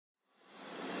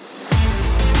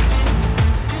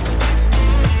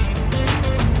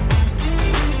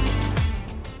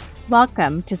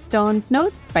Welcome to Stone's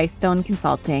Notes by Stone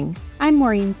Consulting. I'm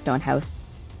Maureen Stonehouse.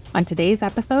 On today's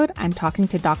episode, I'm talking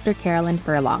to Dr. Carolyn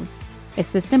Furlong,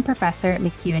 Assistant Professor at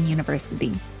MacEwan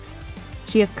University.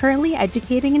 She is currently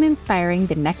educating and inspiring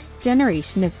the next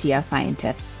generation of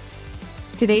geoscientists.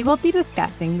 Today we'll be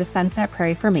discussing the Sunset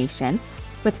Prairie Formation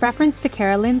with reference to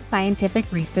Carolyn's scientific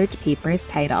research papers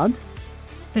titled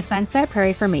The Sunset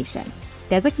Prairie Formation,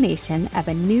 Designation of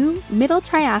a New Middle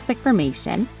Triassic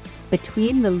Formation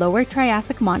between the Lower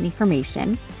Triassic Montney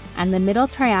Formation and the Middle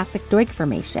Triassic Doig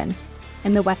Formation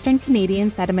in the Western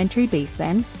Canadian Sedimentary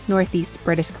Basin, Northeast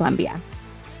British Columbia,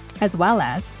 as well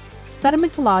as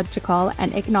sedimentological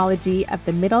and ichnology of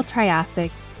the Middle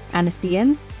Triassic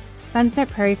Anisian Sunset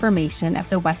Prairie Formation of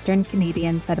the Western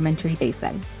Canadian Sedimentary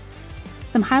Basin.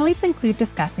 Some highlights include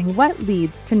discussing what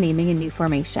leads to naming a new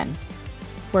formation.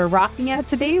 We're rocking out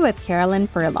today with Carolyn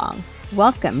Furlong.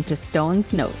 Welcome to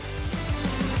Stone's Notes.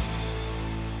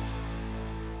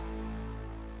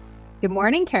 Good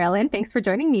morning, Carolyn. Thanks for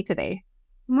joining me today.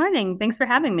 Good morning. Thanks for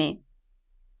having me.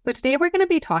 So today we're going to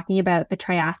be talking about the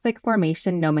Triassic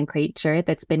Formation nomenclature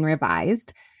that's been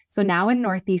revised. So now in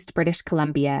Northeast British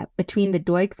Columbia, between the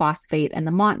Doig Phosphate and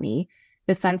the Montney,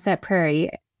 the Sunset Prairie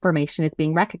Formation is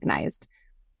being recognized.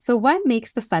 So what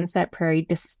makes the Sunset Prairie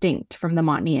distinct from the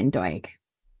Montney and Doig?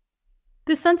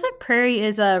 The Sunset Prairie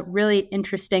is a really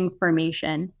interesting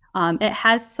formation. It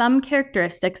has some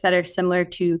characteristics that are similar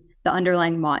to the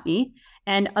underlying Montney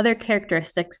and other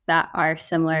characteristics that are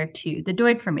similar to the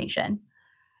Doig Formation.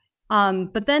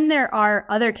 But then there are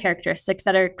other characteristics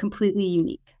that are completely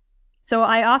unique. So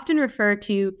I often refer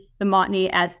to the Montney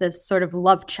as this sort of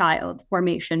love child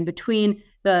formation between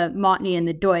the Montney and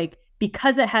the Doig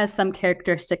because it has some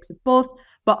characteristics of both,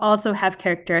 but also have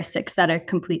characteristics that are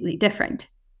completely different.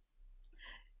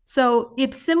 So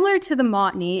it's similar to the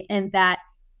Montney in that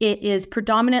it is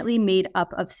predominantly made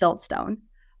up of siltstone,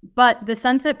 but the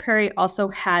Sunset Prairie also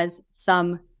has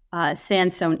some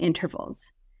sandstone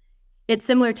intervals. It's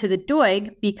similar to the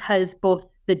Doig because both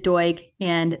the Doig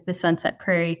and the Sunset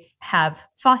Prairie have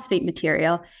phosphate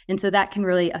material, and so that can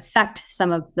really affect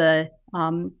some of the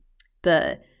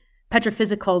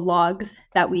petrophysical logs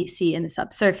that we see in the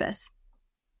subsurface.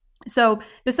 So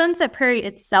the Sunset Prairie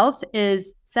itself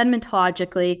is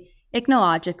sedimentologically,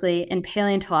 ichnologically, and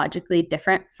paleontologically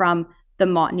different from the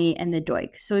Montney and the Doig.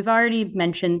 So we've already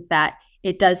mentioned that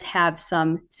it does have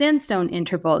some sandstone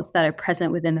intervals that are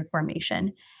present within the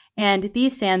formation. And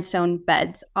these sandstone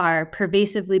beds are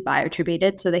pervasively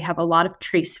bioturbated, so they have a lot of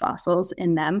trace fossils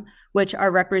in them, which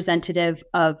are representative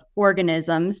of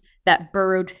organisms that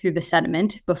burrowed through the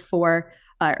sediment before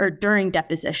or during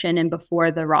deposition and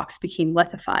before the rocks became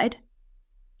lithified.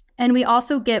 And we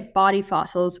also get body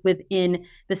fossils within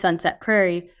the Sunset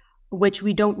Prairie, which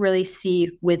we don't really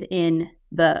see within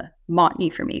the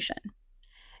Montney Formation.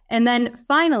 And then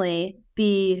finally,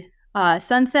 the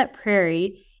Sunset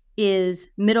Prairie is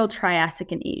Middle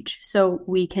Triassic in age. So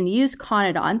we can use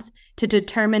conodonts to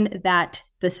determine that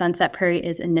the Sunset Prairie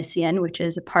is Anisian, which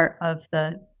is a part of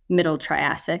the Middle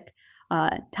Triassic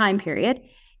time period.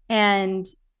 And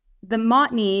the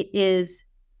Montney is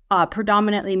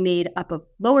predominantly made up of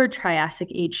Lower Triassic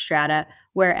age strata,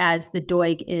 whereas the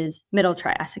Doig is Middle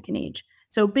Triassic in age.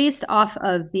 So based off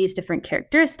of these different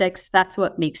characteristics, that's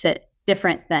what makes it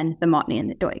different than the Montney and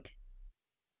the Doig.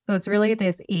 So it's really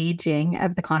this aging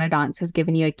of the conodonts has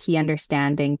given you a key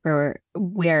understanding for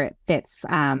where it fits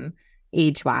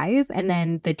age-wise. And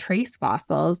then the trace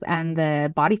fossils and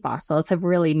the body fossils have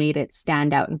really made it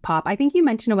stand out and pop. I think you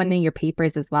mentioned in one of your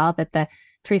papers as well that the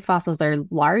trace fossils are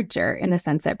larger in the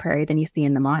Sunset Prairie than you see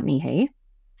in the Montney, hey?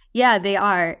 Yeah, they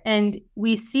are. And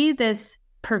we see this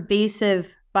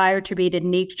pervasive bioturbated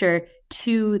nature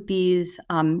to these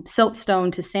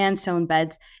siltstone to sandstone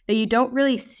beds that you don't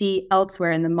really see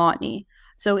elsewhere in the Montney.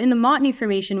 So in the Montney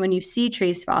Formation, when you see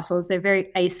trace fossils, they're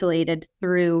very isolated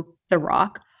through the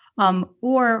rock.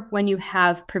 Or when you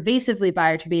have pervasively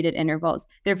bioturbated intervals,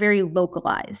 they're very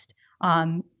localized.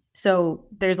 So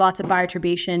there's lots of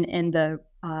bioturbation in the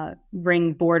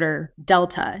ring border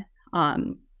delta,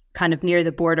 kind of near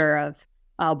the border of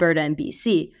Alberta and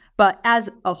BC. But as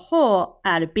a whole,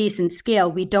 at a basin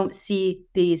scale, we don't see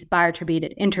these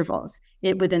bioturbated intervals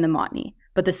within the Montney.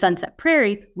 But the Sunset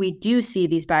Prairie, we do see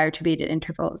these bioturbated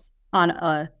intervals on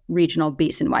a regional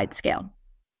basin-wide scale.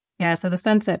 Yeah, so the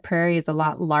Sunset Prairie is a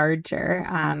lot larger.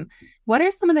 What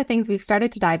are some of the things we've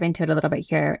started to dive into it a little bit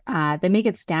here that make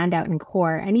it stand out in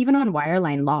core and even on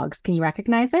wireline logs? Can you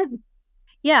recognize it?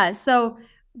 Yeah, so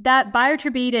that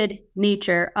bioturbated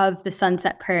nature of the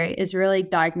Sunset Prairie is really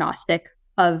diagnostic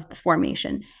of the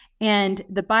formation. And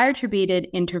the bioturbated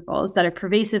intervals that are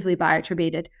pervasively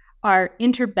bioturbated are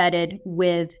interbedded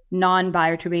with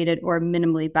non-bioturbated or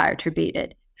minimally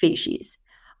bioturbated facies.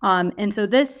 And so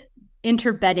this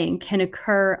interbedding can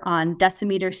occur on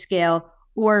decimeter scale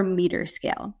or meter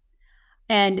scale.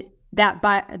 And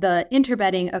the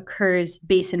interbedding occurs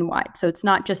basin-wide. So it's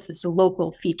not just this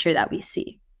local feature that we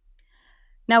see.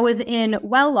 Now, within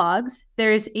well logs,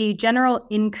 there's a general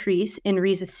increase in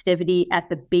resistivity at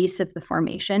the base of the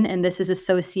formation, and this is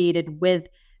associated with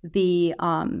the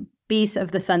base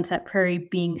of the Sunset Prairie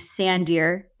being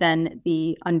sandier than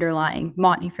the underlying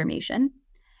Montney Formation.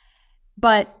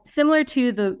 But similar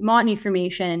to the Montney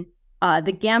Formation,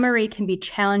 the gamma ray can be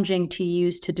challenging to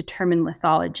use to determine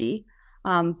lithology,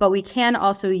 but we can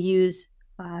also use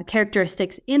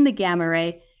characteristics in the gamma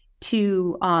ray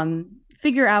to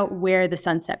figure out where the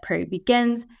Sunset Prairie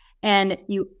begins. And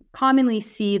you commonly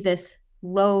see this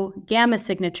low gamma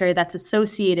signature that's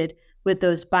associated with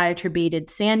those bioturbated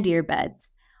sandier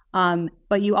beds.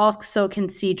 But you also can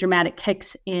see dramatic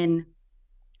kicks in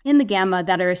the gamma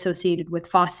that are associated with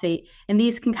phosphate. And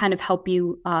these can kind of help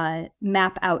you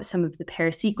map out some of the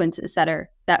parasequences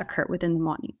that occur within the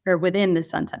Montney or within the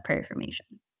Sunset Prairie Formation.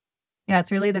 Yeah,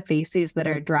 it's really the facies that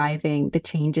are driving the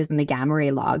changes in the gamma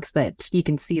ray logs that you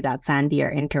can see that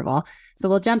sandier interval. So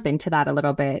we'll jump into that a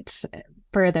little bit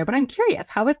further, but I'm curious,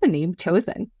 how was the name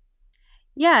chosen?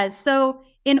 Yeah, so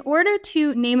in order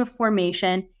to name a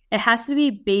formation, it has to be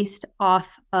based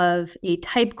off of a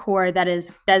type core that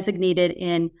is designated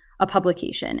in a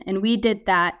publication. And we did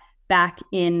that back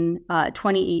in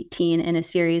 2018 in a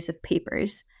series of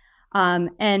papers.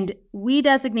 And we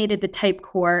designated the type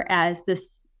core as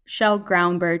this Shell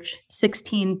Ground Birch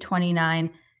 1629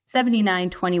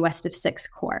 7920 west of 6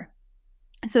 core.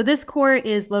 So this core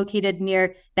is located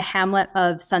near the hamlet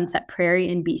of Sunset Prairie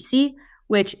in BC,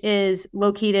 which is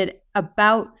located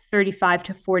about 35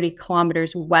 to 40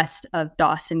 kilometers west of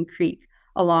Dawson Creek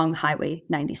along Highway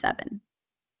 97.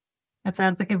 That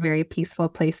sounds like a very peaceful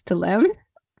place to live.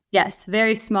 Yes,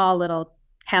 very small little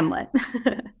hamlet.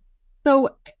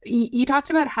 So you talked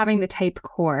about having the type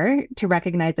core to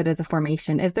recognize it as a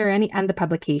formation. Is there and the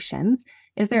publications,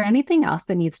 is there anything else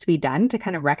that needs to be done to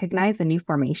kind of recognize a new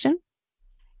formation?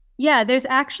 Yeah, there's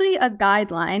actually a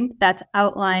guideline that's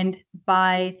outlined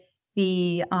by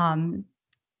the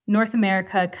North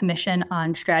America Commission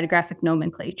on Stratigraphic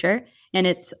Nomenclature, and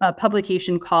it's a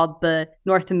publication called the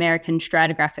North American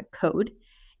Stratigraphic Code.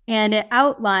 And it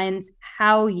outlines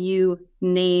how you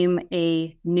name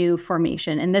a new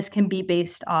formation. And this can be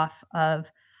based off of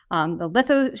the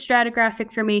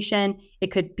lithostratigraphic formation. It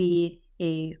could be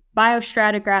a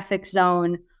biostratigraphic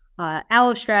zone,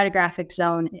 allostratigraphic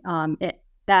zone.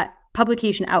 That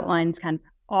publication outlines kind of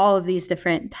all of these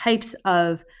different types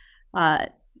of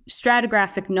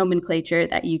stratigraphic nomenclature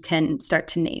that you can start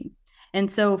to name. And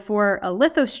so for a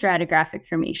lithostratigraphic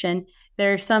formation,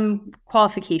 there are some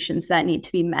qualifications that need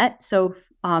to be met. So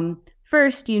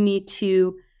first, you need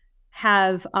to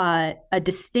have a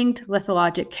distinct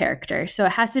lithologic character. So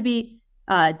it has to be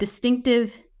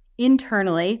distinctive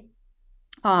internally.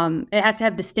 It has to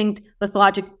have distinct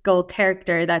lithological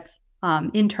character that's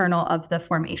internal of the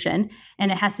formation,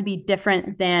 and it has to be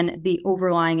different than the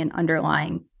overlying and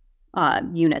underlying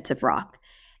units of rock.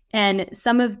 And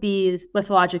some of these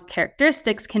lithologic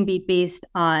characteristics can be based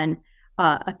on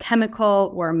a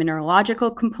chemical or mineralogical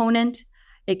component.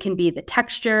 It can be the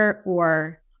texture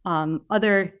or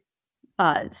other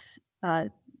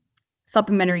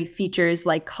supplementary features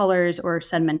like colors or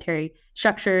sedimentary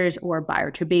structures or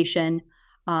bioturbation,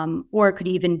 or it could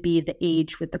even be the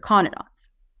age with the conodonts.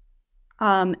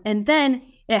 And then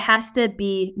it has to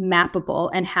be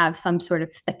mappable and have some sort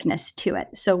of thickness to it.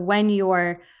 So when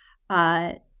you're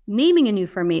naming a new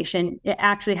formation, it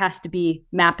actually has to be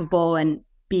mappable and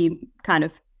be kind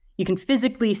of, you can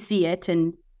physically see it,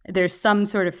 and there's some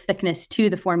sort of thickness to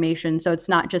the formation, so it's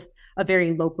not just a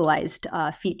very localized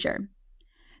feature.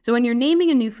 So when you're naming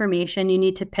a new formation, you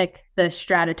need to pick the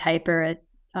stratotype or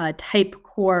a type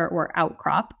core or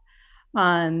outcrop.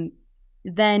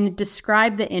 Then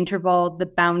describe the interval, the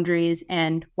boundaries,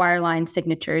 and wireline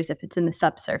signatures if it's in the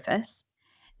subsurface.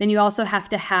 Then you also have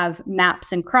to have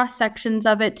maps and cross sections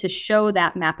of it to show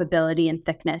that mappability and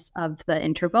thickness of the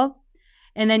interval.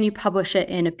 And then you publish it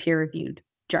in a peer-reviewed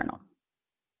journal.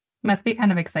 Must be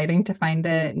kind of exciting to find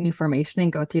a new formation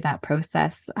and go through that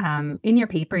process. In your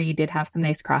paper, you did have some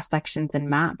nice cross sections and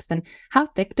maps. And how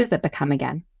thick does it become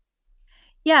again?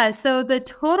 Yeah, so the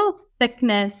total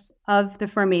thickness of the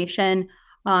formation,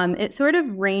 it sort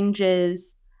of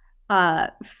ranges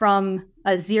from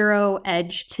a zero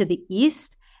edge to the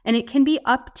east, and it can be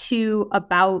up to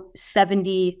about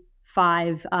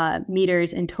 75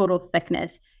 meters in total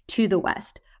thickness to the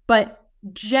west. But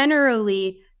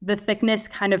generally the thickness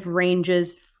kind of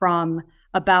ranges from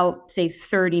about, say,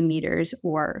 30 meters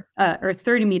or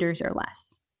 30 meters or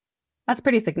less. That's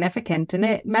pretty significant. And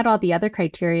it met all the other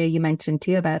criteria you mentioned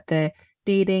too about the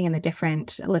dating and the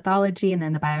different lithology and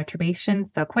then the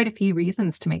bioturbation. So quite a few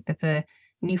reasons to make this a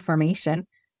new formation.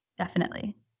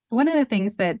 Definitely. One of the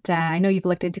things that I know you've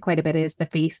looked into quite a bit is the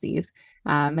facies.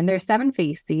 And there's 7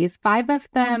 facies. 5 of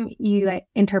them you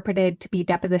interpreted to be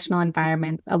depositional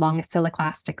environments along a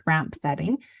siliclastic ramp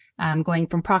setting, going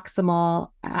from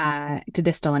proximal to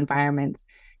distal environments.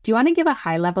 Do you want to give a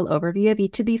high-level overview of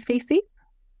each of these facies?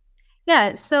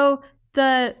 Yeah, so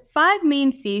the 5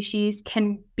 main facies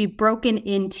can be broken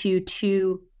into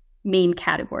 2 main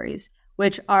categories,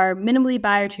 which are minimally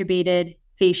bioturbated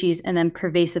facies and then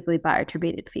pervasively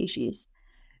bioturbated facies.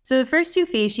 So the first 2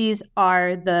 facies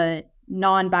are the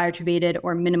non-bioturbated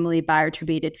or minimally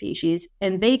bioturbated facies,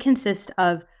 and they consist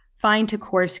of fine to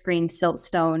coarse grained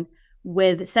siltstone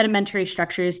with sedimentary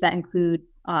structures that include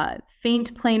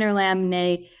faint planar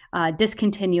laminae,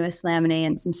 discontinuous laminae,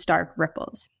 and some stark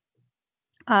ripples.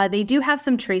 They do have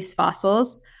some trace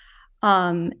fossils,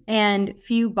 and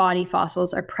few body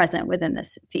fossils are present within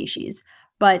this facies.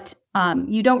 But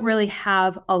you don't really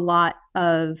have a lot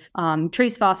of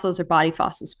trace fossils or body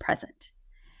fossils present.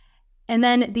 And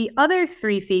then the other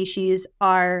 3 facies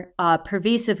are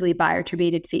pervasively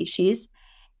bioturbated facies,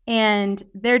 and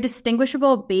they're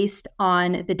distinguishable based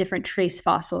on the different trace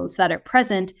fossils that are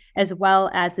present, as well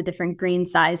as the different grain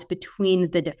size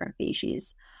between the different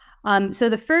facies. So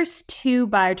the first 2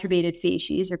 bioturbated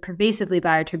facies, or pervasively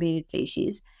bioturbated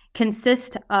facies,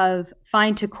 consist of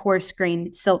fine to coarse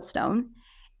grained siltstone,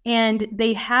 and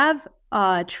they have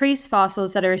trace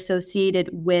fossils that are associated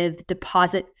with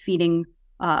deposit feeding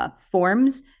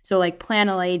forms, so like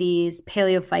Planolites,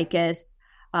 Paleophycus,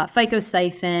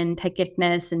 Phycosiphon,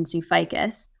 Tychicnus, and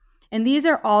Zoophycus. And these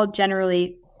are all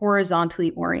generally horizontally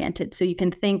oriented. So you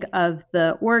can think of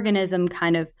the organism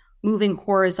kind of moving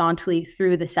horizontally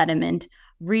through the sediment,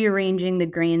 rearranging the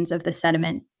grains of the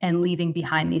sediment and leaving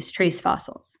behind these trace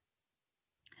fossils.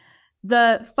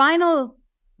 The final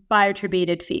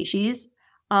bioturbated facies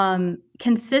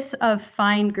consists of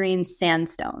fine-grained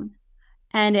sandstone,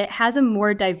 and it has a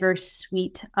more diverse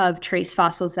suite of trace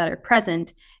fossils that are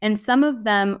present, and some of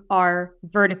them are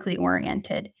vertically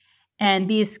oriented. And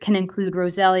these can include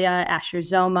Roselia,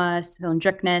 Asterzoma,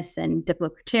 Cylindricnus, and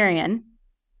Diplocriterion.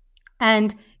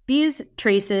 And these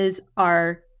traces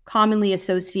are commonly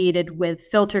associated with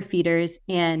filter feeders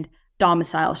and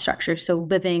domicile structures, so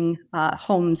living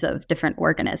homes of different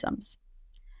organisms.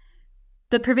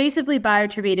 The pervasively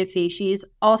bioturbated facies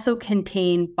also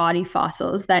contain body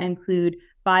fossils that include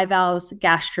bivalves,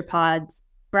 gastropods,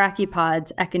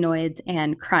 brachiopods, echinoids,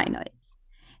 and crinoids.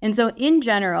 And so in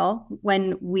general,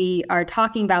 when we are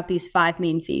talking about these 5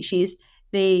 main facies,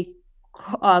 they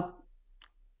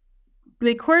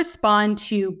correspond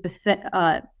to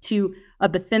a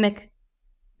bathymetric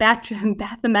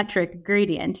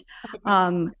gradient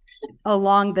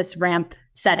along this ramp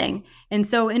setting. And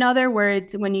so in other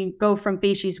words, when you go from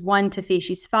facies 1 to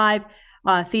facies 5,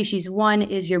 facies 1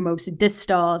 is your most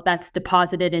distal, that's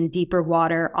deposited in deeper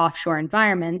water offshore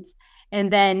environments.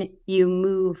 And then you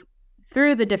move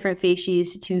through the different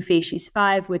facies to facies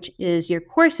 5, which is your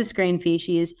coarsest grain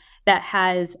facies that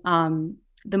has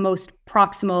the most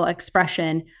proximal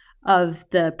expression of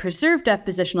the preserved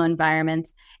depositional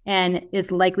environments and is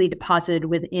likely deposited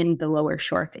within the lower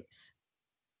shore face.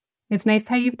 It's nice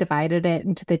how you've divided it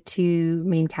into the 2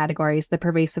 main categories, the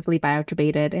pervasively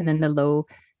bioturbated and then the low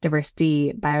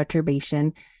diversity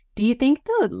bioturbation. Do you think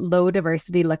the low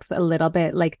diversity looks a little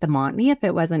bit like the Montney if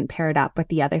it wasn't paired up with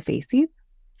the other facies?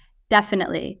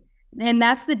 Definitely. And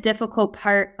that's the difficult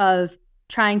part of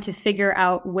trying to figure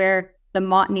out where the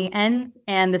Montney ends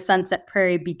and the Sunset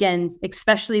Prairie begins,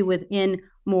 especially within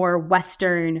more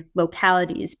western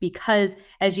localities, because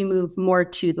as you move more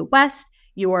to the west,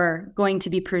 you're going to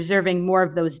be preserving more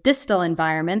of those distal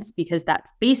environments because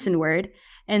that's basinward.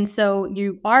 And so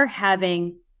you are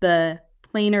having the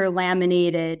planar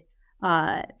laminated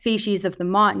facies of the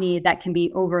Montney that can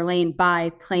be overlain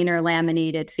by planar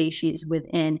laminated facies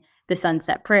within the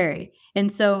Sunset Prairie. And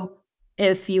so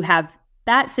if you have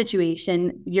that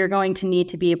situation, you're going to need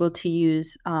to be able to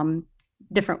use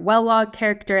different well log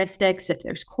characteristics if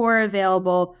there's core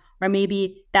available, or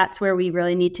maybe that's where we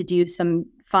really need to do some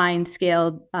fine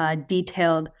scaled,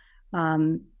 detailed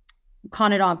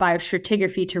conidont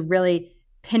biostratigraphy to really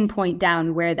pinpoint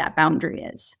down where that boundary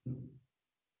is.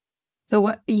 So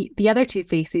what the other 2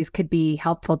 facies could be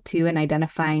helpful too in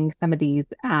identifying some of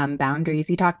these boundaries.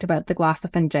 You talked about the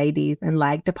glossopharyngites and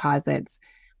lag deposits.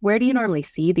 Where do you normally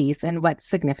see these and what's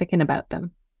significant about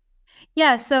them?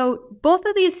 Yeah, so both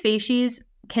of these species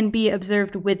can be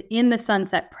observed within the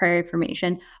Sunset Prairie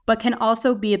Formation, but can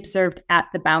also be observed at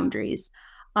the boundaries.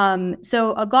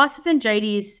 So a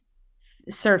glossopharyngites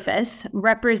surface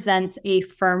represents a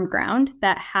firm ground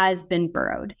that has been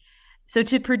burrowed. So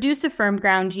to produce a firm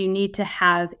ground, you need to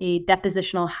have a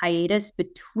depositional hiatus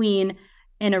between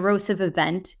an erosive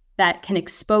event that can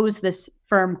expose this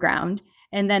firm ground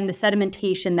and then the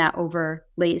sedimentation that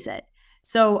overlays it.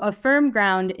 So a firm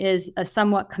ground is a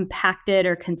somewhat compacted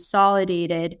or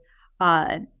consolidated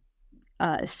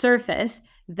surface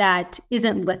that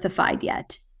isn't lithified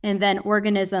yet. And then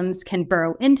organisms can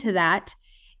burrow into that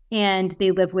and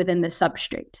they live within the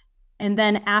substrate. And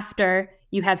then after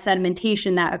you have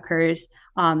sedimentation that occurs,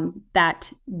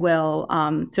 that will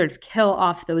sort of kill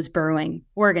off those burrowing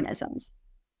organisms.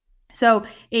 So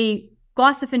a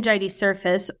glossopharyngites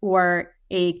surface or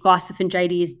a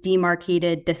glossopharyngites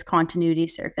demarcated discontinuity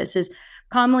surface is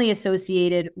commonly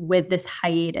associated with this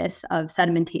hiatus of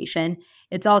sedimentation.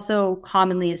 It's also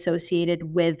commonly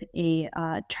associated with a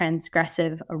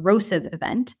transgressive erosive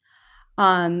event.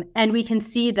 And we can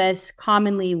see this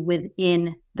commonly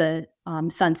within the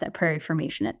Sunset Prairie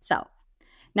Formation itself.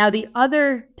 Now, the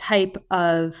other type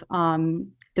of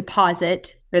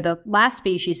deposit, or the last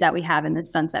species that we have in the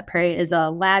Sunset Prairie, is a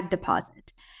lag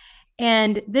deposit.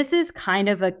 And this is kind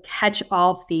of a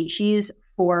catch-all species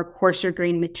for coarser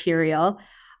grain material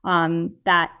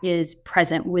that is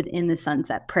present within the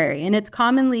Sunset Prairie. And it's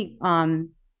commonly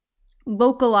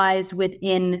localized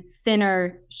within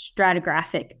thinner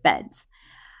stratigraphic beds.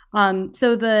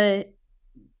 So the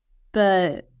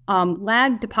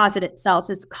lag deposit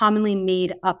itself is commonly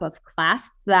made up of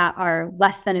clasts that are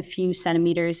less than a few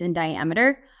centimeters in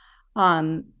diameter.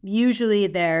 Usually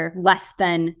they're less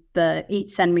than the 8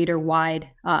 centimeter wide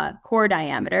core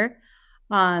diameter.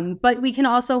 But we can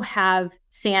also have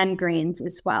sand grains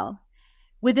as well.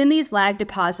 Within these lag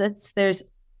deposits,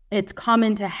 it's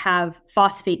common to have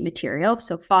phosphate material,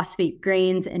 so phosphate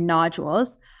grains and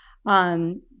nodules.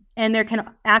 And there can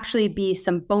actually be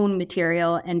some bone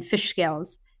material and fish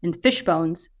scales and fish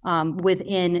bones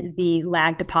within the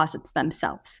lag deposits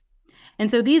themselves. And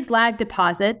so these lag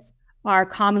deposits are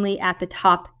commonly at the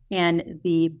top and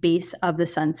the base of the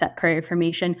Sunset Prairie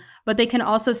Formation, but they can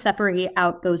also separate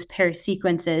out those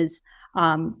parasequences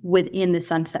within the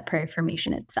Sunset Prairie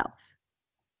Formation itself.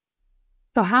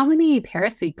 So how many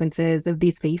parasequences of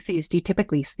these species do you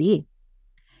typically see?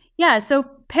 Yeah, so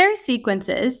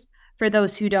parasequences, for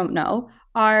those who don't know,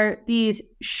 are these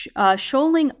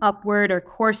shoaling upward or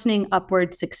coarsening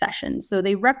upward successions. So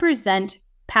they represent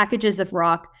packages of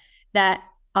rock that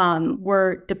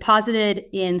were deposited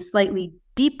in slightly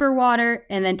deeper water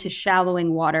and then to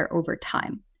shallowing water over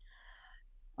time.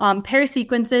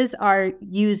 Parasequences are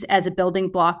used as a building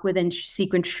block within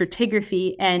sequence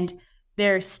stratigraphy, and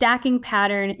their stacking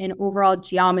pattern and overall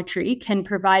geometry can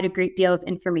provide a great deal of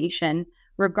information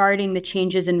regarding the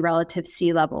changes in relative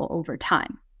sea level over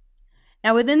time.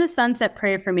 Now, within the Sunset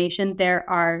Prairie Formation, there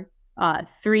are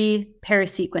 3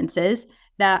 parasequences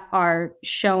that are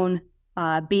shown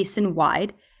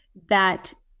basin-wide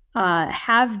that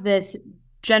have this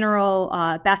general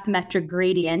bathymetric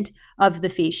gradient of the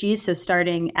facies. So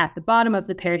starting at the bottom of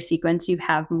the parasequence, you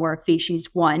have more facies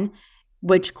 1,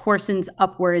 which coarsens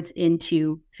upwards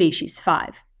into facies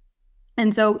 5.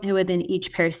 And so within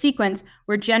each parasequence,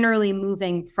 we're generally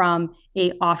moving from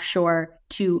a offshore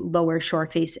to lower shore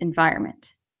face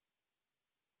environment.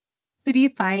 So do you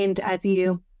find as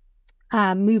you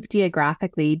move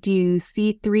geographically, do you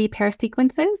see 3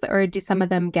 parasequences, or do some of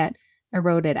them get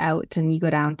eroded out and you go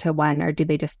down to 1, or do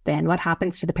they just thin? What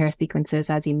happens to the parasequences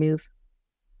as you move?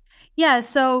 Yeah,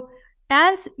 so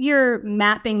as you're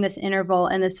mapping this interval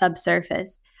in the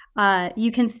subsurface,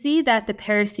 you can see that the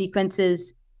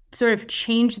parasequences sort of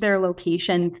change their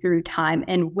location through time,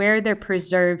 and where they're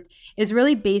preserved is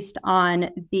really based on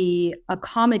the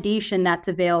accommodation that's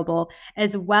available,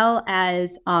 as well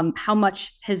as how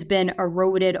much has been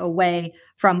eroded away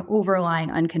from overlying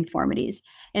unconformities.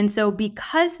 And so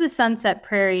because the Sunset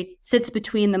Prairie sits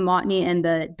between the Montney and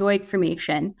the Doig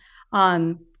Formation,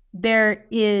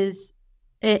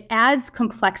 it adds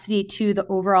complexity to the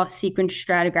overall sequence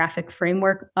stratigraphic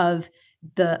framework of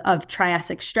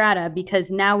Triassic strata, because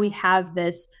now we have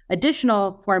this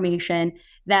additional formation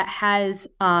that has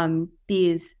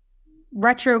these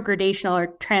retrogradational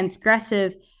or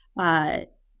transgressive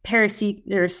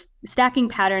stacking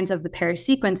patterns of the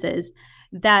parasequences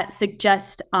that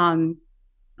suggest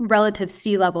relative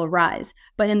sea level rise.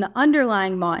 But in the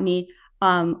underlying Montney,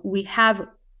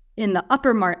 in the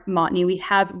upper Montney, we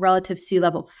have relative sea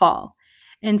level fall.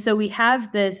 And so we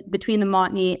have this between the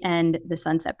Montney and the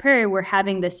Sunset Prairie, we're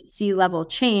having this sea level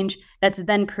change that's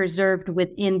then preserved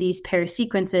within these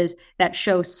parasequences that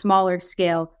show smaller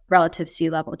scale relative sea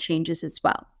level changes as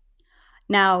well.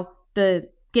 Now,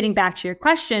 getting back to your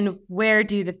question, where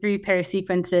do the three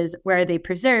parasequences, where are they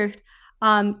preserved?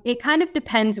 It kind of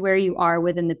depends where you are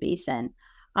within the basin.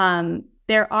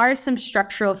 There are some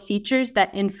structural features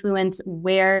that influence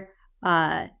where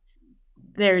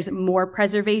there's more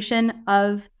preservation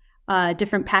of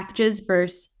different packages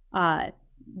versus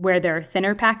where there are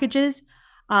thinner packages.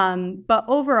 But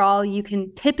overall, you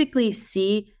can typically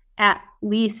see at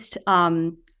least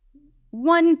 1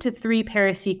 to 3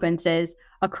 parasequences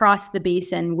across the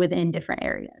basin within different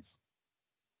areas.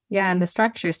 Yeah, and the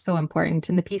structure is so important.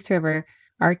 In the Peace River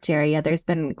Arch area, there's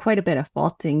been quite a bit of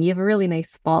faulting. You have a really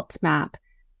nice fault map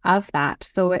of that.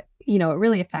 So, it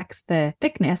really affects the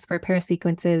thickness where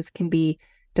parasequences can be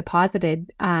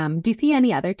deposited. Do you see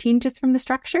any other changes from the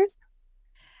structures?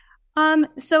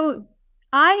 So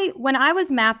when I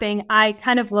was mapping, I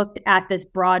kind of looked at this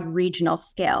broad regional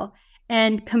scale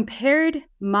and compared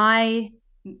my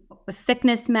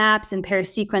thickness maps and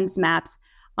parasequence maps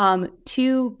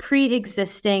to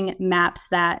pre-existing maps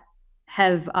that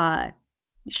have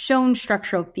shown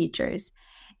structural features.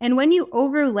 And when you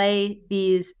overlay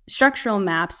these structural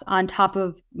maps on top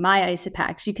of my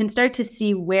isopachs, you can start to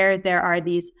see where there are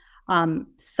these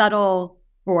subtle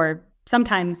or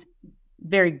sometimes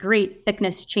very great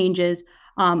thickness changes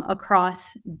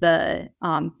across the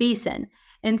basin.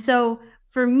 And so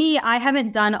for me, I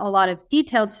haven't done a lot of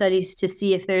detailed studies to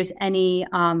see if there's any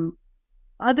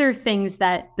other things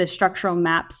that the structural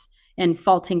maps and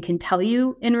faulting can tell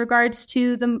you in regards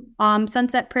to the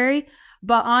Sunset Prairie.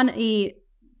 But on a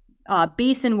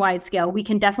basin-wide scale, we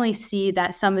can definitely see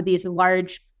that some of these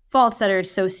large faults that are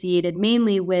associated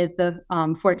mainly with the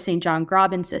Fort St. John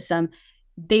Graben system,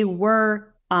 they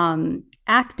were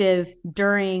active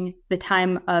during the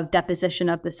time of deposition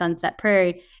of the Sunset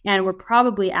Prairie and were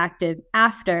probably active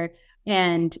after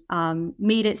and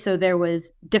made it so there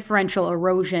was differential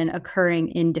erosion occurring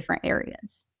in different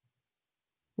areas.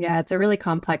 Yeah, it's a really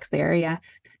complex area.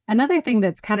 Another thing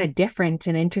that's kind of different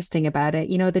and interesting about it,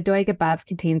 the Doig above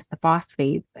contains the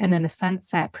phosphates, and then the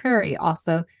Sunset Prairie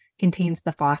also contains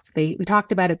the phosphate. We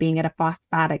talked about it being at a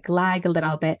phosphatic lag a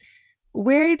little bit.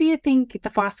 Where do you think the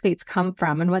phosphates come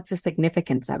from, and what's the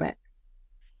significance of it?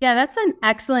 Yeah, that's an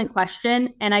excellent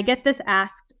question, and I get this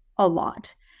asked a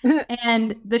lot.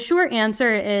 And the short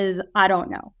answer is, I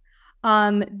don't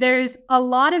know. There's a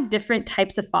lot of different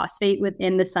types of phosphate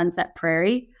within the Sunset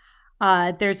Prairie.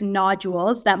 There's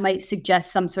nodules that might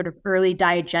suggest some sort of early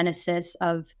diagenesis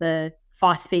of the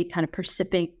phosphate kind of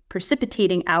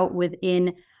precipitating out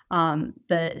within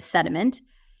the sediment.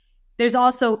 There's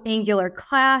also angular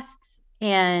clasts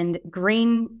and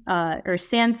grain or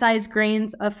sand-sized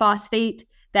grains of phosphate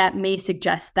that may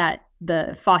suggest that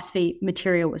the phosphate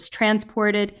material was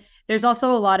transported. There's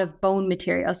also a lot of bone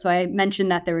material. So I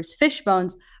mentioned that there was fish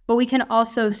bones, but we can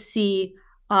also see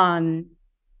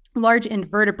large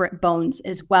invertebrate bones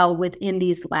as well within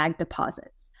these lag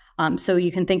deposits. So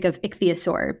you can think of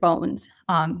ichthyosaur bones,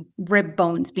 rib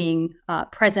bones being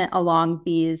present along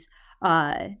these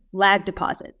lag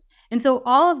deposits. And so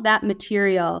all of that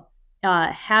material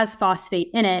has phosphate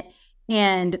in it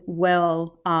and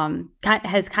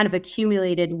has kind of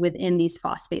accumulated within these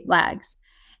phosphate lags.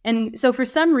 And so for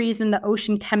some reason, the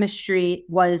ocean chemistry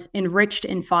was enriched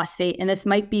in phosphate, and this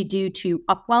might be due to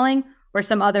upwelling or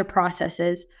some other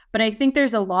processes. But I think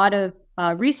there's a lot of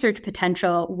research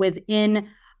potential within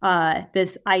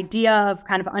this idea of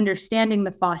kind of understanding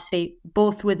the phosphate,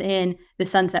 both within the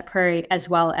Sunset Prairie as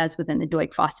well as within the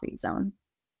Doig phosphate zone.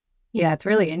 Yeah, it's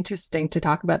really interesting to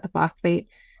talk about the phosphate.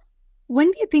 When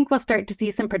do you think we'll start to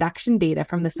see some production data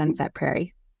from the Sunset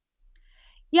Prairie?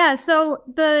 Yeah, so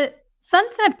the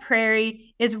Sunset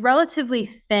Prairie is relatively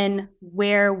thin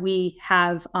where we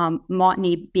have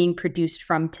Montney being produced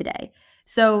from today.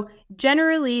 So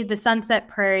generally, the Sunset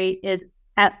Prairie is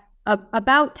at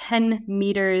about 10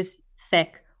 meters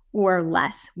thick or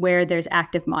less where there's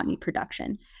active Montney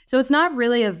production. So it's not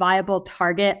really a viable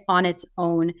target on its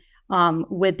own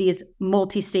with these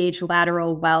multi-stage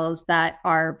lateral wells that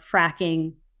are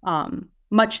fracking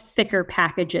much thicker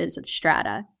packages of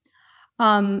strata.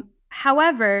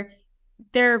 However,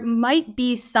 there might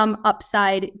be some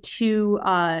upside to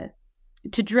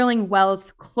drilling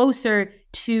wells closer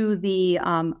to the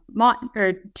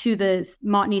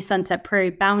Montney Sunset Prairie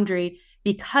boundary,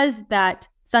 because that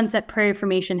Sunset Prairie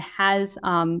formation has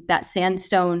that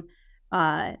sandstone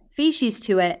facies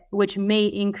to it, which may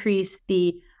increase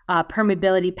the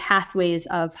permeability pathways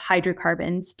of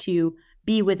hydrocarbons to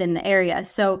be within the area.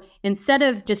 So instead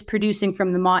of just producing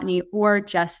from the Montney or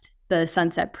just the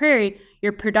Sunset Prairie,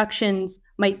 your productions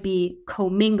might be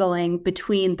commingling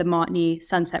between the Montney,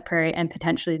 Sunset Prairie, and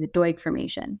potentially the Doig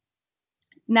Formation.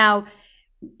 Now,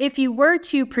 if you were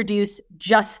to produce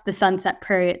just the Sunset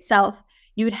Prairie itself,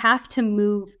 you would have to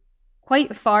move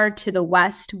quite far to the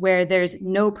west where there's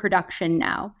no production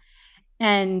now.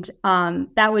 And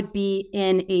that would be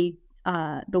in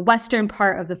the western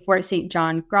part of the Fort St.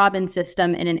 John Graben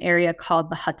system in an area called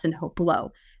the Hudson Hope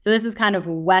Low. So this is kind of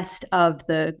west of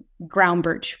the ground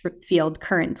birch field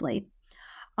currently.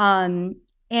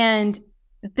 And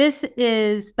this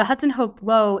is, the Hudson Hope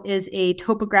Low is a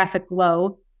topographic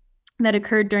low that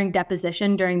occurred during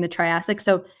deposition during the Triassic.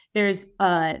 So there's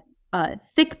a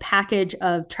thick package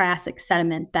of Triassic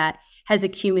sediment that has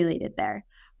accumulated there.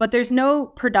 But there's no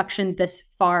production this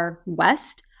far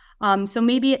west. So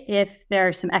maybe if there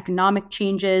are some economic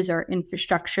changes or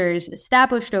infrastructures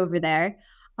established over there,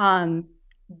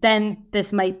 then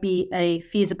this might be a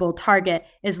feasible target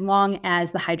as long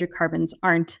as the hydrocarbons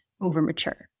aren't over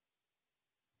mature.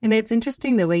 And it's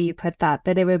interesting the way you put that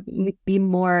it would be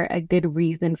more a good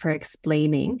reason for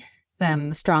explaining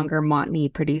some stronger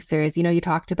Montney producers. You know, you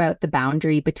talked about the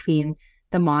boundary between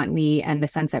the Montney and the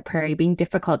Sunset Prairie being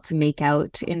difficult to make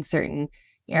out in certain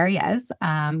areas.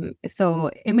 So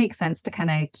it makes sense to kind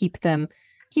of keep them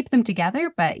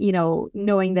together, but, you know,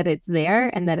 knowing that it's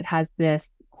there and that it has this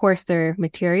coarser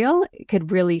material, it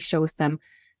could really show some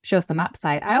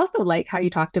upside. I also like how you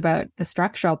talked about the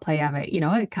structural play of it. You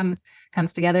know, it comes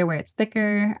together where it's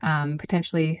thicker,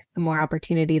 potentially some more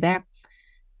opportunity there.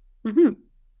 Mm-hmm.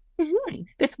 Mm-hmm.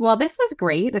 This was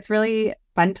great. It's really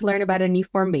fun to learn about a new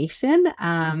formation.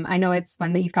 I know it's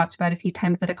one that you've talked about a few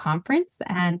times at a conference,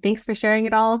 and thanks for sharing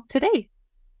it all today.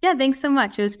 Yeah, thanks so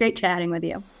much. It was great chatting with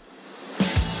you.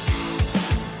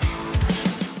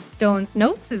 Stone's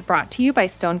Notes is brought to you by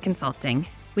Stone Consulting.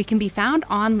 We can be found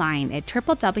online at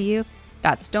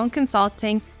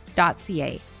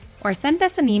www.stoneconsulting.ca or send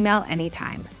us an email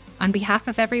anytime. On behalf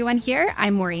of everyone here,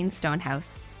 I'm Maureen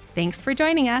Stonehouse. Thanks for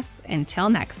joining us. Until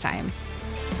next time.